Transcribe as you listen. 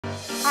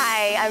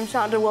Hi, I'm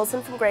Chandra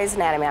Wilson from Grey's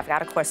Anatomy. I've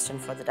got a question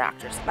for the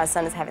doctors. My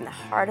son is having the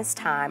hardest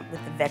time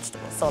with the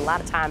vegetables, so a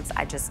lot of times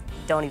I just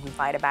don't even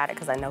fight about it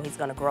because I know he's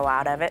going to grow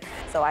out of it.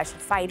 So I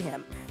should fight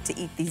him to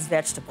eat these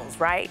vegetables,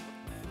 right?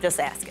 Just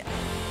asking.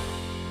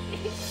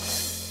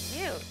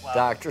 Wow.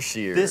 Dr.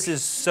 Sears. This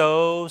is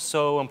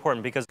so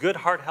important because good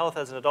heart health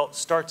as an adult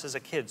starts as a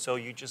kid, so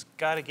you just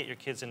got to get your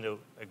kids into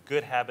a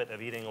good habit of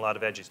eating a lot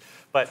of veggies.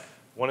 But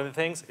one of the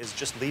things is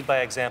just lead by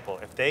example.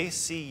 If they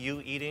see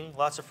you eating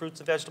lots of fruits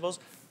and vegetables,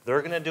 they're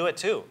going to do it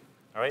too.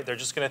 All right? They're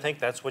just going to think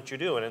that's what you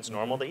do, and it's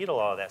normal to eat a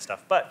lot of that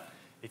stuff. But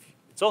it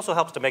also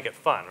helps to make it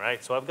fun,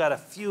 right? So I've got a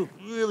few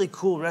really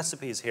cool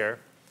recipes here.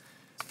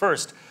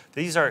 First,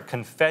 these are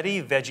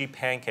confetti veggie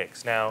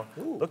pancakes. Now,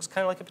 looks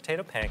kind of like a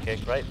potato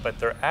pancake, right? But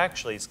they're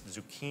actually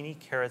zucchini,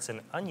 carrots,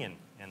 and onion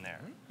in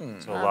there.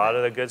 So a lot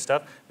of the good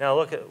stuff. Now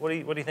look at, what do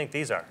you think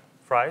these are?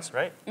 Fries,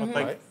 right? Look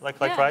like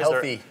fries.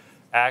 Healthy. They're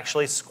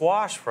actually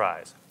squash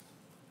fries.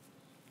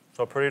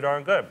 So pretty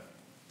darn good.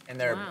 And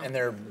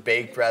they're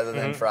baked rather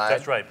than fried.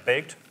 That's right,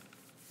 baked.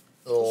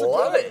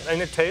 Love it.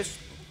 And it tastes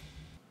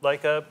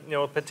like a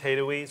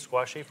potatoey,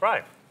 squashy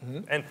fry.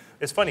 And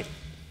it's funny.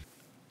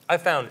 I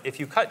found if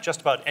you cut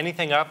just about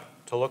anything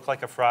up to look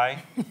like a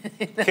fry,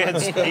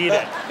 kids eat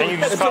it. And you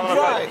just call them a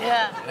fry.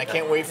 Yeah. And I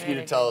can't wait for you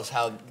to tell us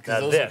how,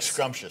 because those look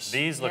scrumptious.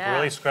 These look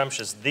really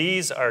scrumptious.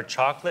 These are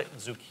chocolate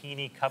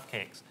zucchini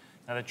cupcakes.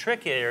 Now the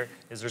trick here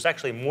is there's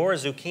actually more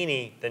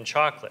zucchini than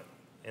chocolate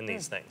in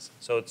these things.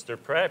 So they're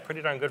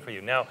pretty darn good for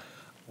you. Now,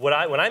 when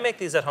I make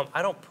these at home,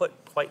 I don't put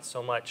quite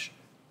so much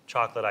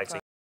chocolate icing.